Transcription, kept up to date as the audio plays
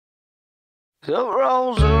So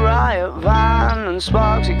rolls a riot van and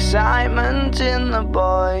sparks excitement in the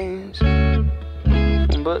boys,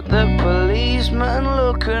 but the policemen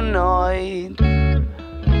look annoyed.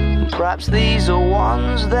 Perhaps these are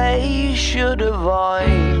ones they should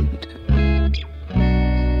avoid.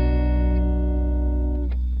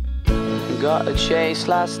 Got a chase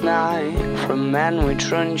last night from men with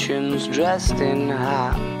truncheons dressed in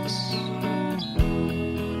hats.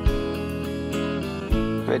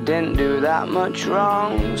 They didn't do that much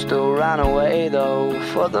wrong, still ran away though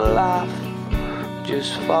for the laugh,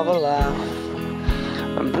 just for the laugh.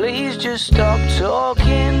 And please just stop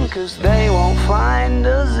talking, 'cause they won't find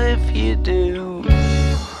us if you do.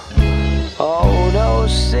 Oh,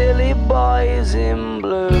 those silly boys in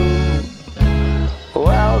blue,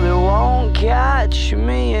 well, they won't catch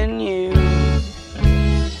me and you.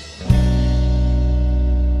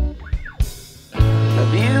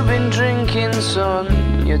 Have you been drinking, son?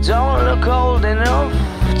 You don't look old enough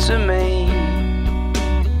to me.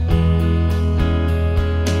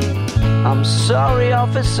 I'm sorry,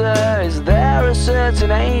 officer, is there a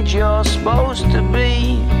certain age you're supposed to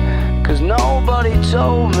be? 'Cause nobody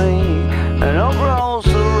told me. And up rolls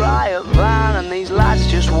the riot van and these lads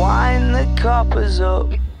just wind the coppers up.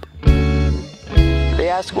 They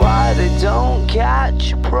ask why they don't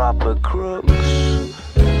catch proper crooks.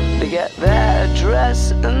 They get their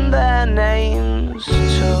address and their names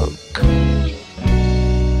took,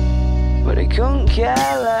 but they couldn't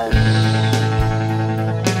care less.